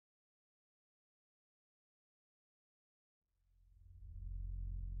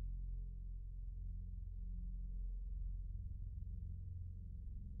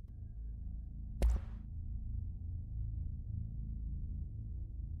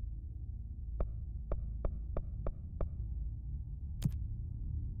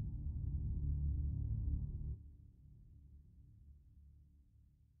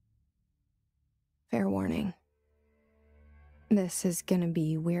Fair warning. This is gonna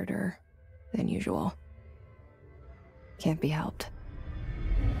be weirder than usual. Can't be helped.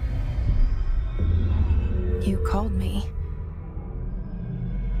 You called me.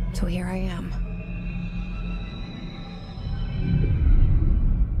 So here I am.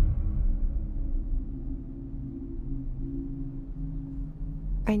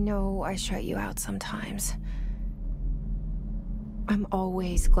 I know I shut you out sometimes. I'm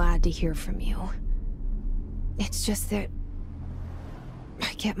always glad to hear from you. It's just that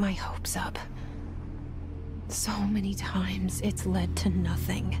I get my hopes up. So many times it's led to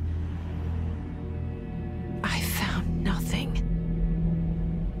nothing. I found nothing.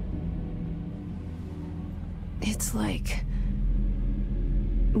 It's like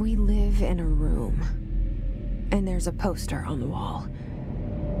we live in a room, and there's a poster on the wall.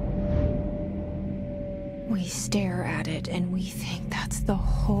 We stare at it and we think that's the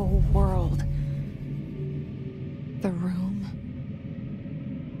whole world. The room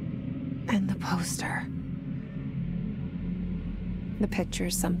and the poster. The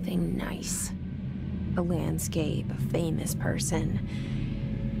picture's something nice. A landscape, a famous person.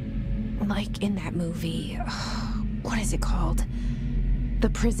 Like in that movie, what is it called? The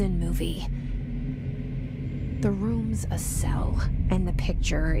prison movie. The room's a cell, and the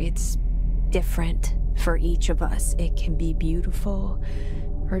picture, it's different for each of us. It can be beautiful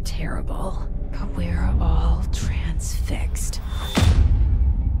or terrible, but we're all transfixed.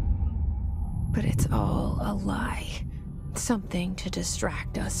 But it's all a lie. Something to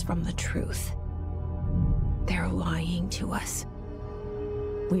distract us from the truth. They're lying to us.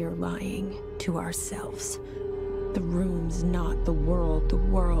 We're lying to ourselves. The room's not the world. The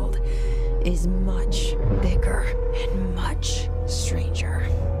world is much bigger and much stranger.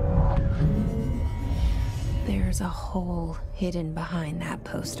 There's a hole hidden behind that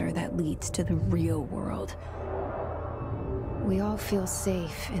poster that leads to the real world. We all feel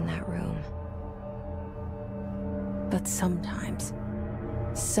safe in that room. But sometimes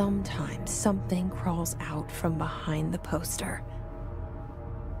something crawls out from behind the poster.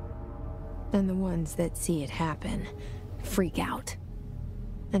 And the ones that see it happen freak out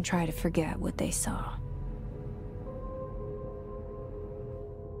and try to forget what they saw.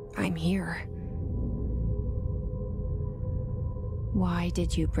 I'm here. Why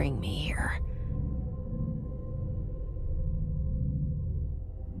did you bring me here?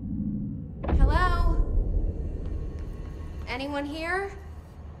 Hello? Anyone here?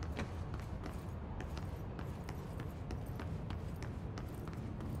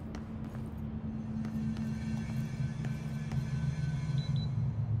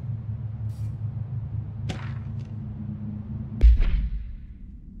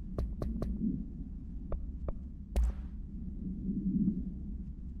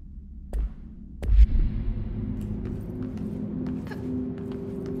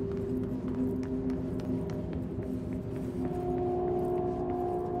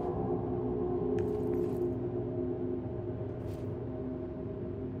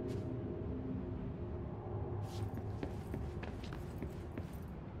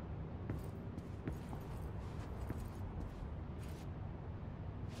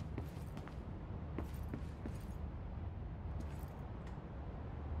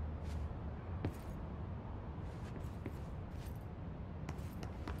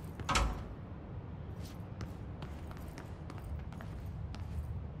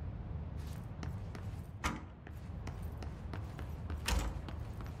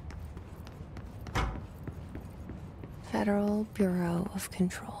 Federal Bureau of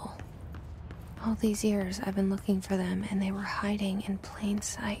Control. All these years I've been looking for them, and they were hiding in plain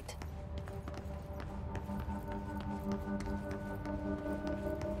sight.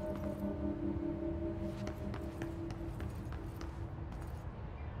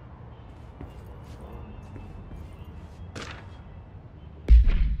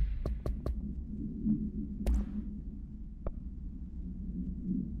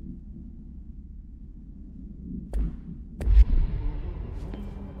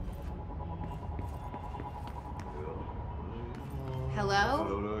 Hello?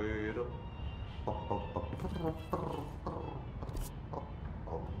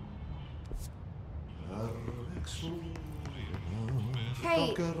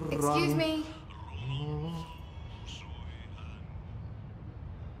 Hey, excuse me.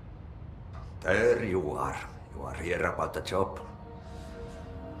 There you are. You are here about the job.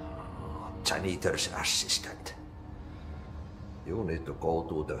 Janitor's assistant. You need to go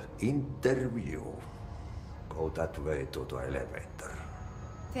to the interview. Go that way to the elevator.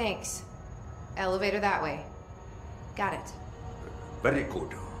 Thanks. Elevator that way. Got it. Very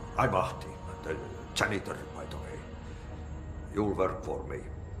good. I'm Ahti. Janitor, by the way. You'll work for me.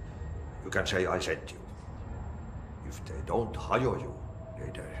 You can say I sent you. If they don't hire you,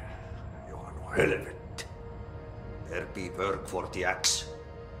 neither you are no helvet. There be work for the axe.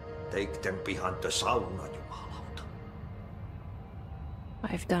 Take them behind the sauna, jumalauta.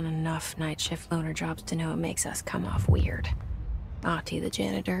 I've done enough night shift loner jobs to know it makes us come off weird. Ahti the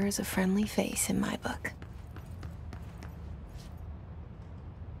janitor is a friendly face in my book.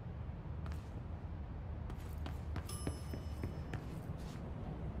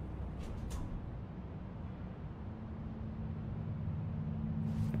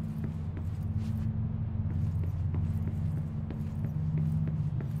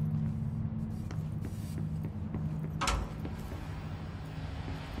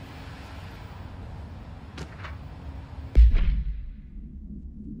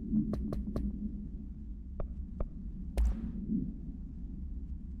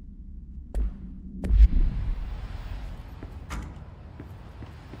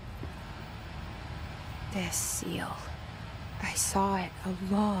 This seal. I saw it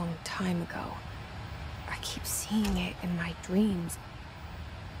a long time ago. I keep seeing it in my dreams.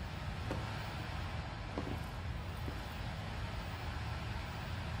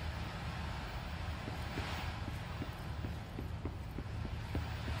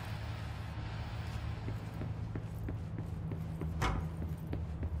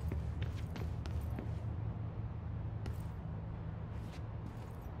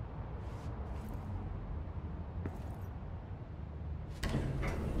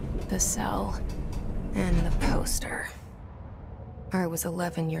 The cell, and the poster. I was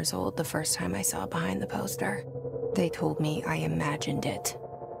 11 years old the first time I saw behind the poster. They told me I imagined it.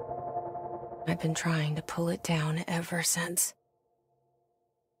 I've been trying to pull it down ever since.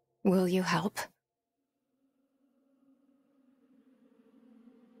 Will you help?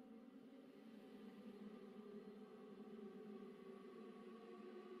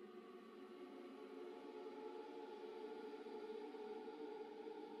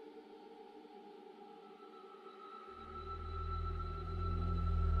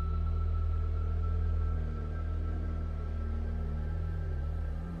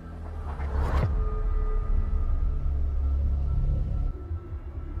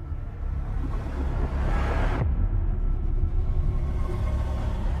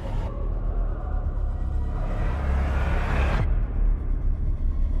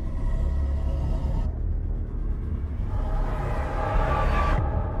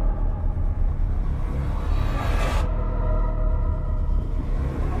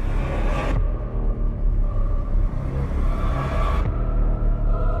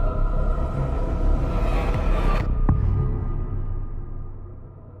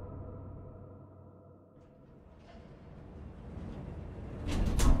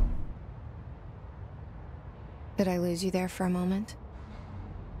 Did I lose you there for a moment?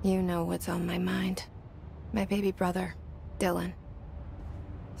 You know what's on my mind. My baby brother, Dylan.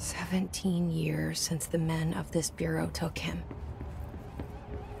 17 years since the men of this bureau took him.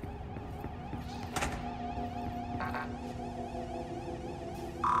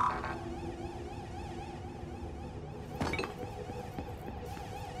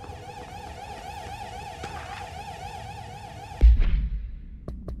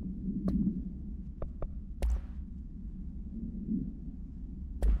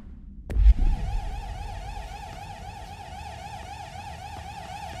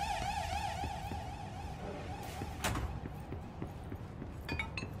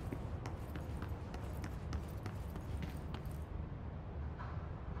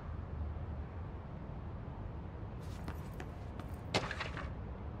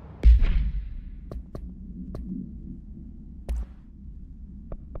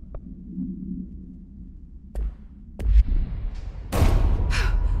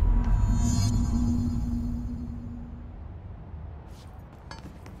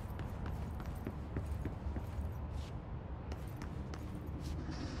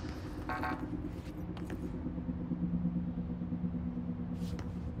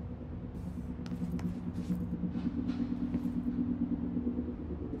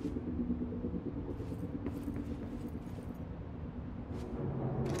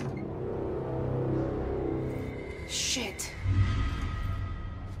 Shit.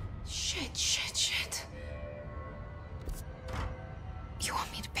 Shit. You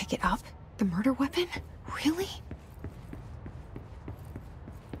want me to pick it up? The murder weapon? Really?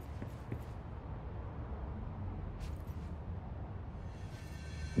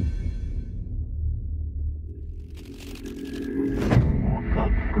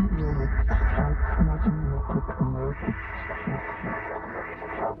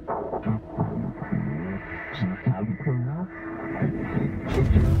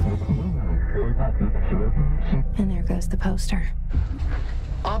 And there goes the poster.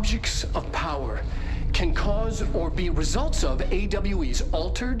 Objects of power can cause or be results of AWE's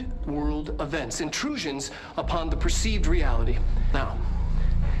altered world events, intrusions upon the perceived reality. Now,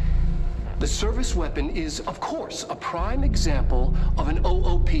 the service weapon is, of course, a prime example of an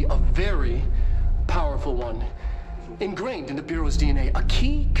OOP, a very powerful one, ingrained in the Bureau's DNA, a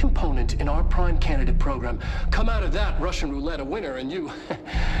key component in our prime candidate program. Come out of that Russian roulette a winner, and you're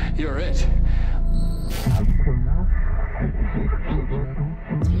it.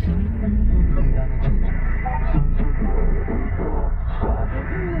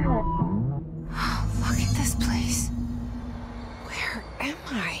 Look at this place. Where am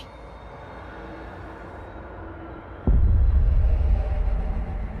I?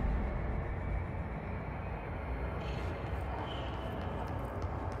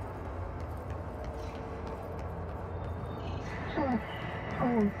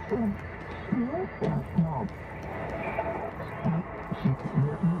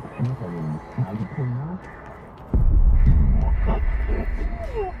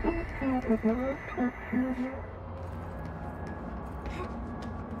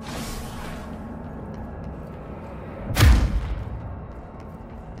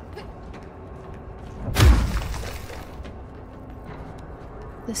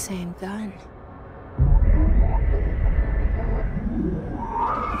 The same gun.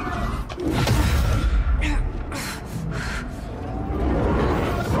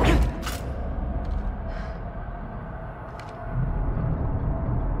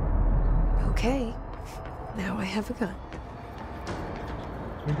 Okay, now I have a gun.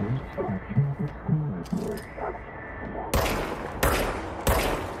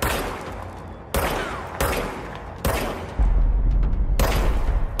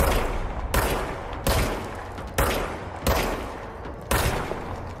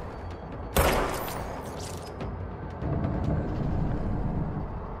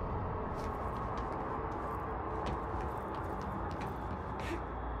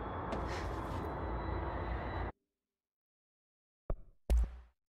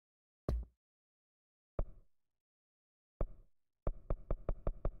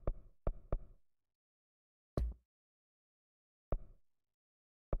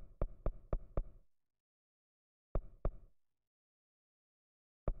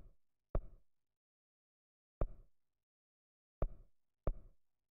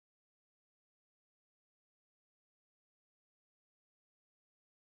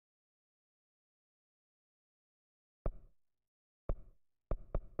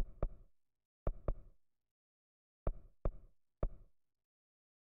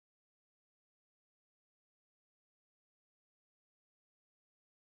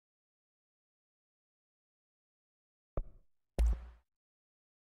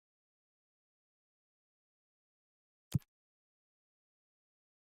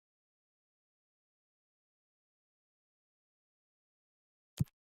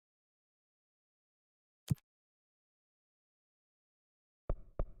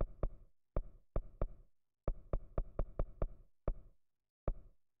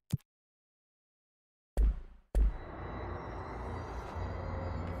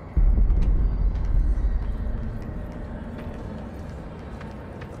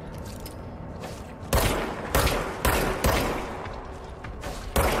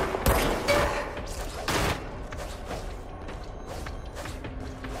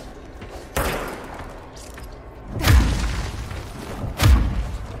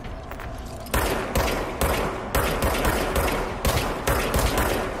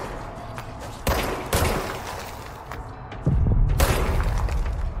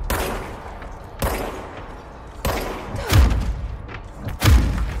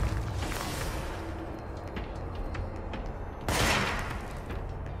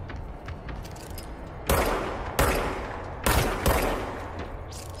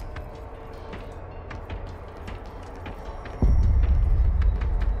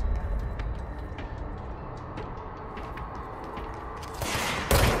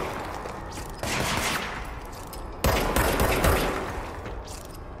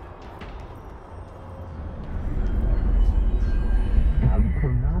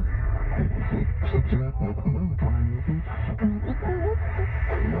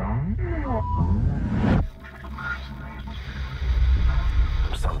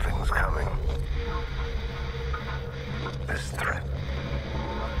 Something's coming. This threat.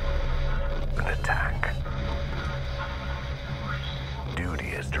 An attack.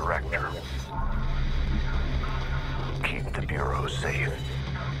 Duty as director. Keep the Bureau safe.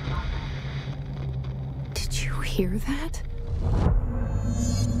 Did you hear that?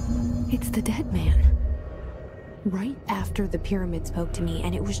 It's the dead man. Right after the pyramid spoke to me,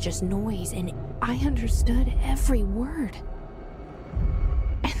 and it was just noise, and I understood every word.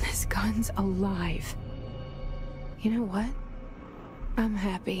 And this gun's alive. You know what? I'm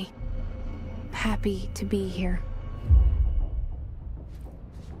happy. Happy to be here.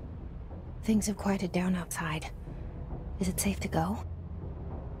 Things have quieted down outside. Is it safe to go?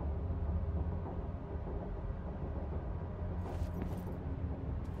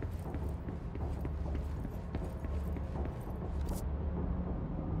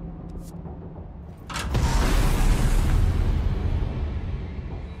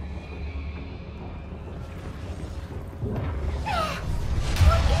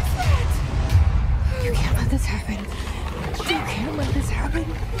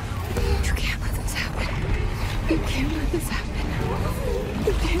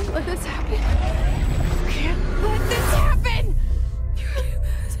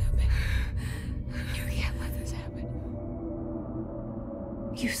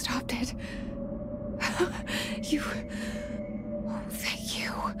 You stopped it. You... Oh, thank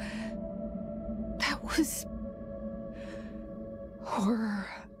you. That was... horror.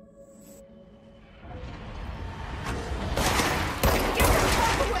 Get your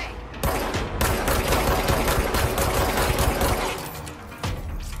car away!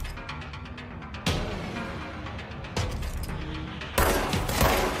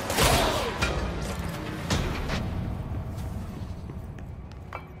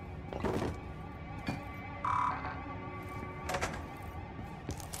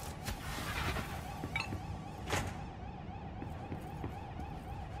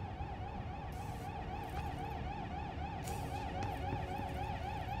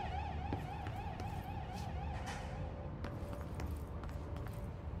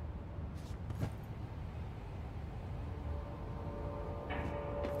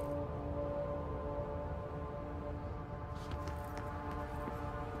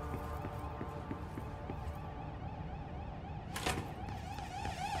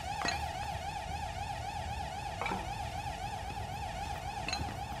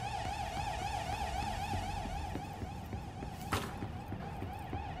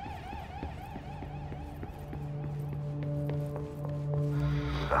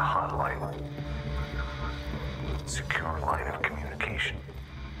 The hotline. Secure line of communication.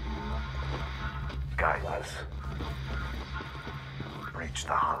 Guidance. Reach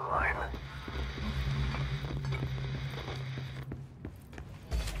the hotline.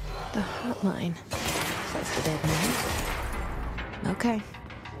 The hotline, says the dead man. Okay.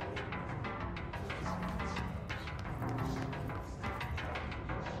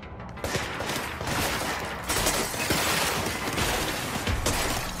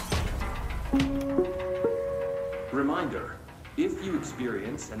 Reminder, if you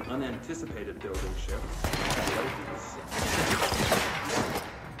experience an unanticipated building shift,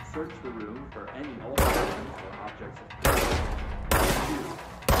 search the room for any old items or objects of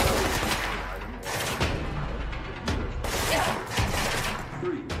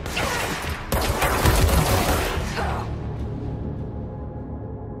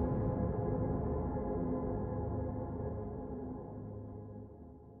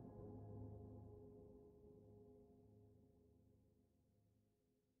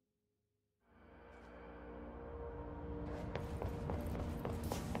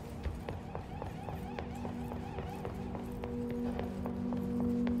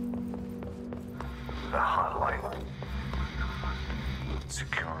The hotline.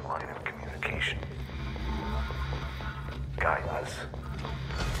 Secure line of communication. Guidance.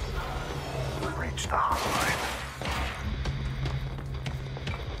 Reach the hotline.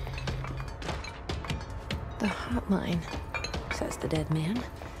 The hotline, says the dead man.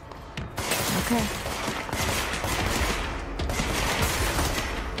 Okay.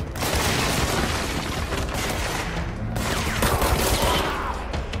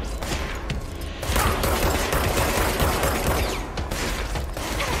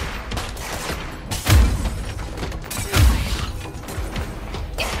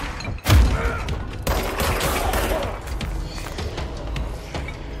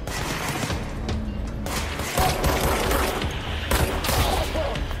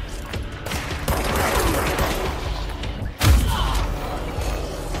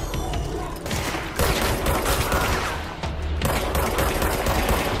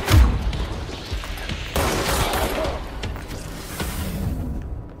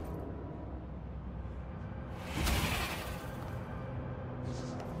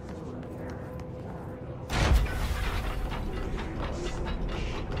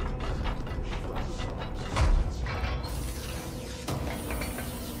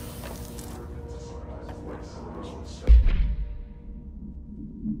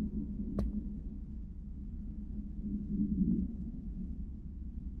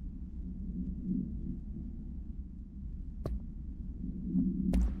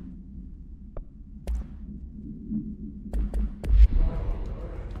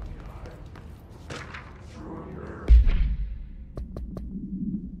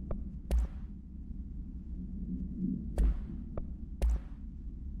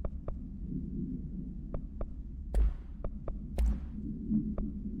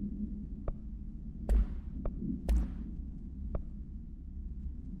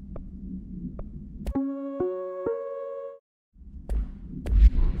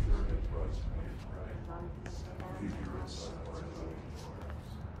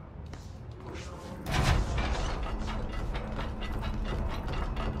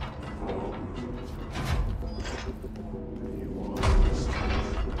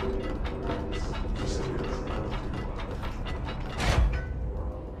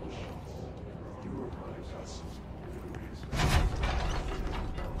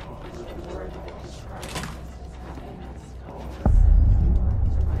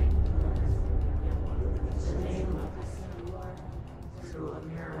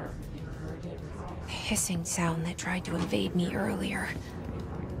 hissing sound that tried to invade me earlier.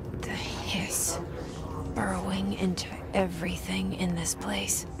 The hiss, burrowing into everything in this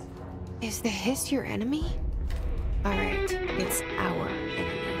place. Is the hiss your enemy? Alright, it's our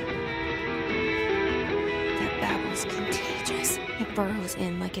enemy. That babble's contagious. It burrows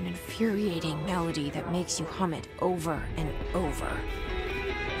in like an infuriating melody that makes you hum it over and over.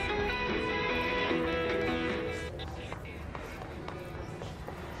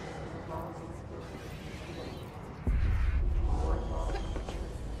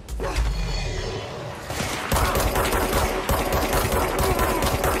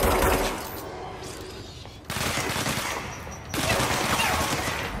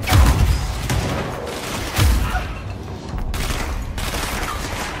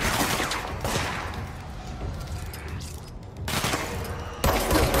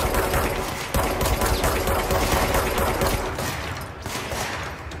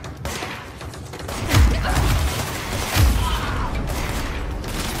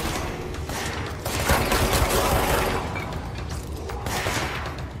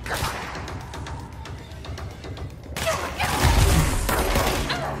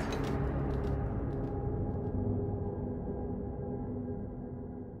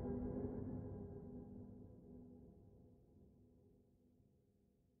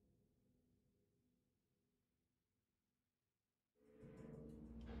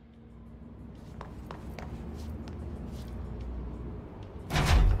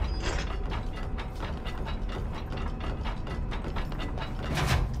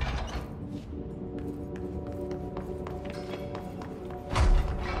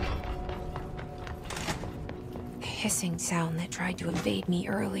 Hissing sound that tried to invade me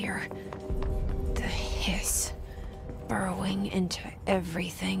earlier. The hiss, burrowing into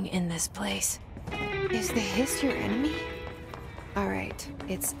everything in this place. Is the hiss your enemy? Alright,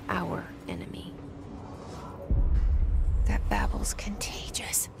 it's our enemy. That babble's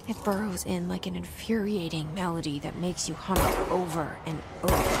contagious. It burrows in like an infuriating melody that makes you hum it over and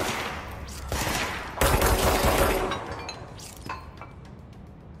over.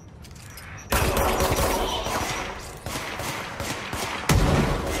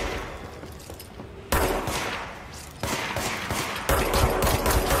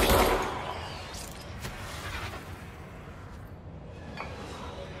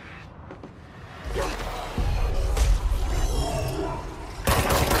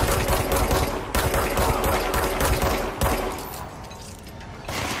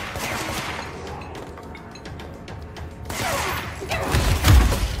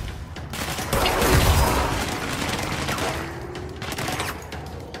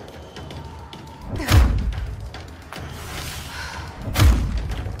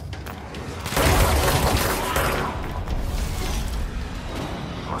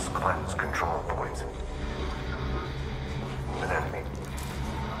 Cleanse control points. An enemy.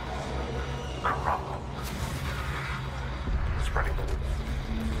 Corrupt. Spreading.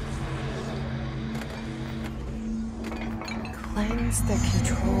 Cleanse the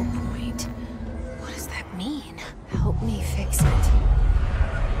control point. What does that mean? Help me fix it.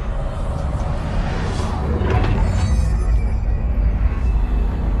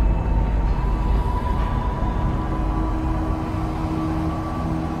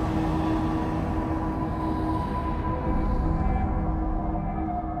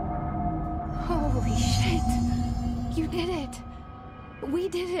 Holy shit! You did it! We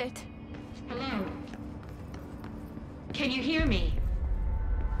did it! Hello? Can you hear me?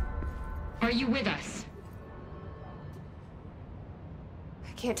 Are you with us?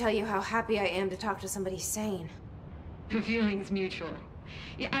 I can't tell you how happy I am to talk to somebody sane. The feeling's mutual.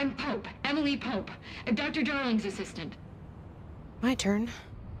 Yeah, I'm Pope, Emily Pope, Dr. Darling's assistant. My turn.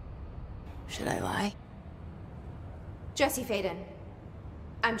 Should I lie? Jesse Faden.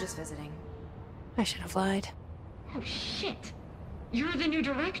 I'm just visiting. I should have lied. Oh, shit. You're the new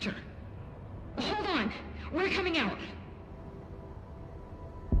director. Hold on. We're coming out.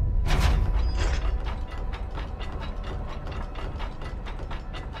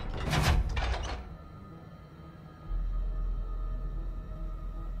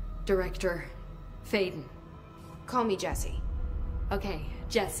 Director Faden. Call me Jesse. Okay,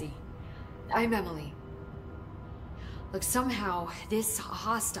 Jesse. I'm Emily. Look, somehow this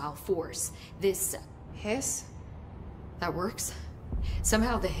hostile force, this Hiss? that works.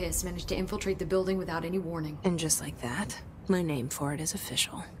 Somehow the hiss managed to infiltrate the building without any warning. And just like that, my name for it is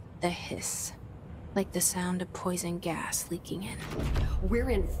official. The hiss. Like the sound of poison gas leaking in. We're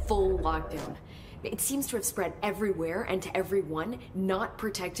in full lockdown. It seems to have spread everywhere and to everyone not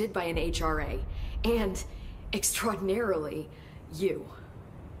protected by an HRA. And, extraordinarily, you.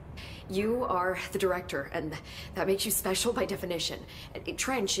 You are the director, and that makes you special by definition.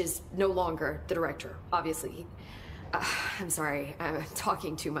 Trench is no longer the director, obviously. I'm sorry, I'm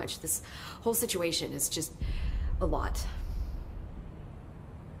talking too much. This whole situation is just a lot.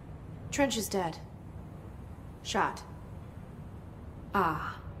 Trench is dead. Shot.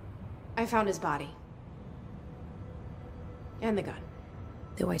 Ah. I found his body. And the gun.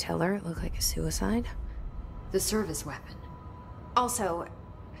 Do I tell her it looked like a suicide? The service weapon. Also,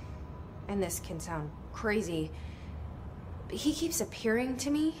 and this can sound crazy, but he keeps appearing to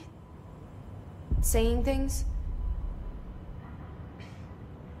me, saying things.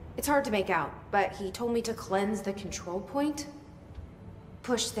 It's hard to make out, but he told me to cleanse the control point,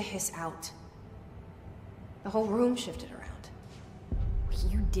 push the hiss out. The whole room shifted around.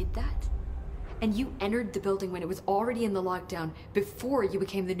 You did that? And you entered the building when it was already in the lockdown before you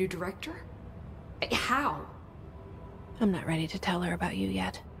became the new director? How? I'm not ready to tell her about you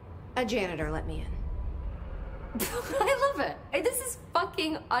yet. A janitor let me in. I love it. This is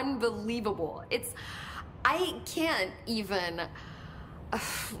fucking unbelievable. I can't even...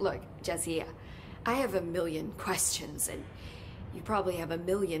 Look, Jesse, I have a million questions, and you probably have a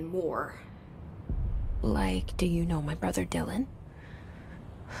million more. Like, do you know my brother Dylan?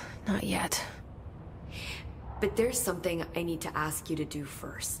 Not yet. But there's something I need to ask you to do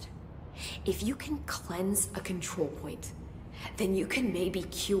first. If you can cleanse a control point, then you can maybe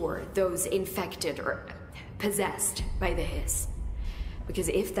cure those infected or possessed by the hiss. Because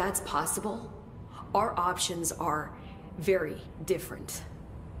if that's possible, our options are very different.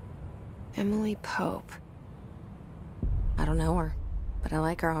 Emily Pope. I don't know her, but I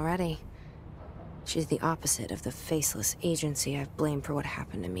like her already. She's the opposite of the faceless agency I've blamed for what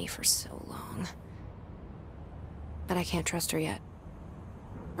happened to me for so long. But I can't trust her yet.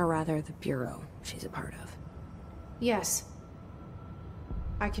 Or rather, the Bureau she's a part of. Yes.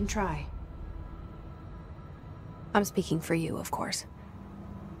 I can try. I'm speaking for you, of course.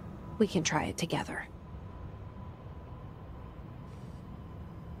 We can try it together.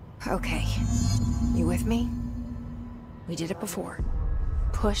 Okay. You with me? We did it before.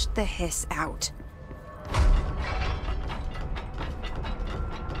 Push the hiss out.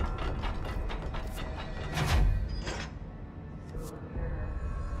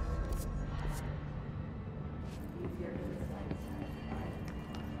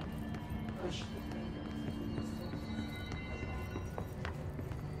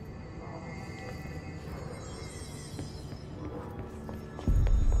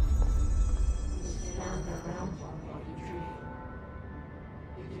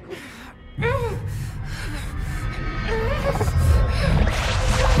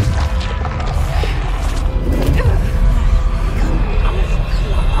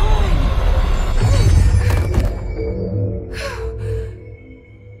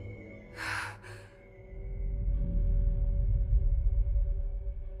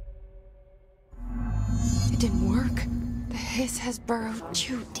 Has burrowed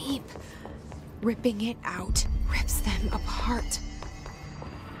too deep. Ripping it out rips them apart.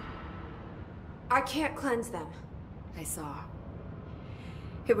 I can't cleanse them. I saw.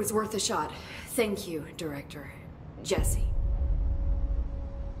 It was worth a shot. Thank you, Director. Jesse.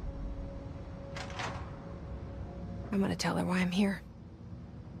 I'm gonna tell her why I'm here.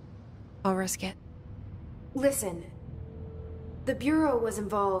 I'll risk it. Listen. The Bureau was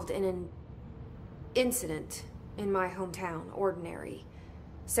involved in an incident in my hometown, Ordinary,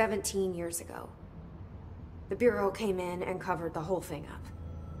 17 years ago. The Bureau came in and covered the whole thing up.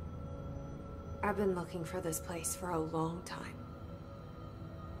 I've been looking for this place for a long time.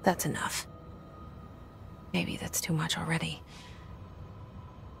 That's enough. Maybe that's too much already.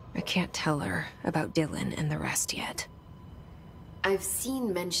 I can't tell her about Dylan and the rest yet. I've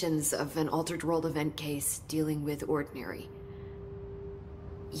seen mentions of an Altered World event case dealing with Ordinary.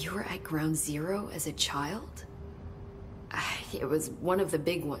 You were at Ground Zero as a child? It was one of the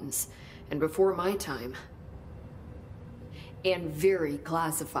big ones, and before my time. And very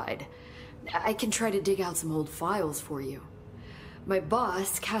classified. I can try to dig out some old files for you. My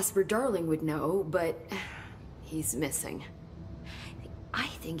boss, Casper Darling, would know, but he's missing. I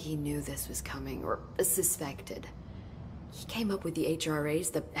think he knew this was coming, or suspected. He came up with the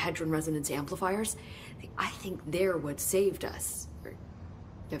HRAs, the Hadron Resonance Amplifiers. I think they're what saved us. Or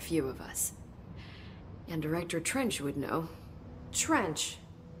a few of us. And Director Trench would know. Trench?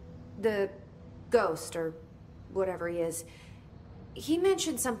 The ghost, or whatever he is. He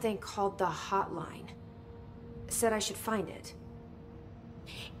mentioned something called the Hotline. Said I should find it.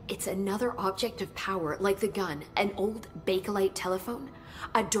 It's another object of power, like the gun, an old Bakelite telephone.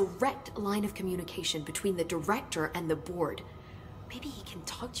 A direct line of communication between the director and the board. maybe he can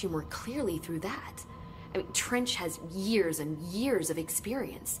talk to you more clearly through that. I mean, Trench has years and years of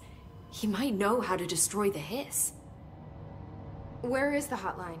experience. He might know how to destroy the Hiss. Where is the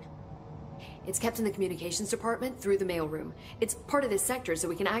hotline? It's kept in the communications department through the mailroom. It's part of this sector, so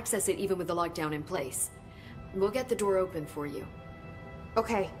we can access it even with the lockdown in place. We'll get the door open for you.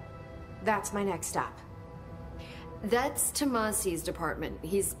 Okay, that's my next stop. That's Tomasi's department.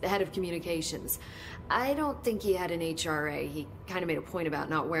 He's head of communications. I don't think he had an HRA. He kind of made a point about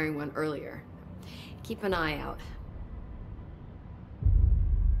not wearing one earlier. Keep an eye out.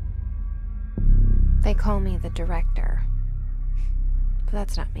 They call me the director. But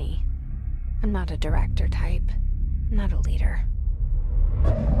that's not me. I'm not a director type. I'm not a leader.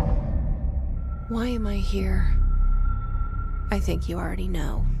 Why am I here? I think you already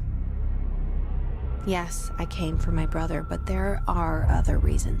know. Yes, I came for my brother, but there are other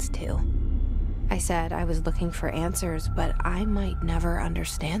reasons too. I said I was looking for answers, but I might never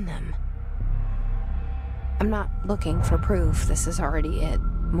understand them. I'm not looking for proof. This is already it.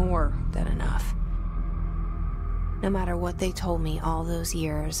 More than enough. No matter what they told me all those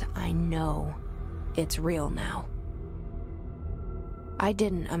years, I know it's real now. I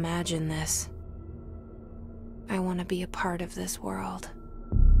didn't imagine this. I want to be a part of this world.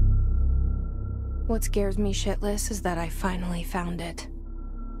 What scares me shitless is that I finally found it.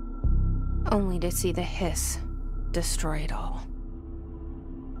 Only to see the Hiss destroy it all.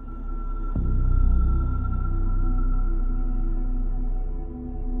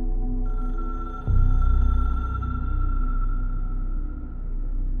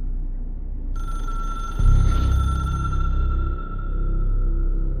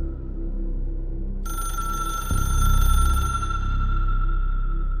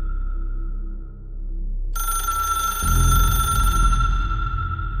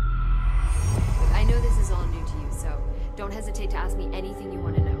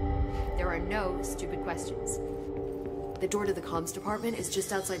 The door to the comms department is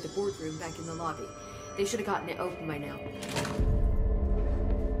just outside the boardroom back in the lobby. They should have gotten it open by now.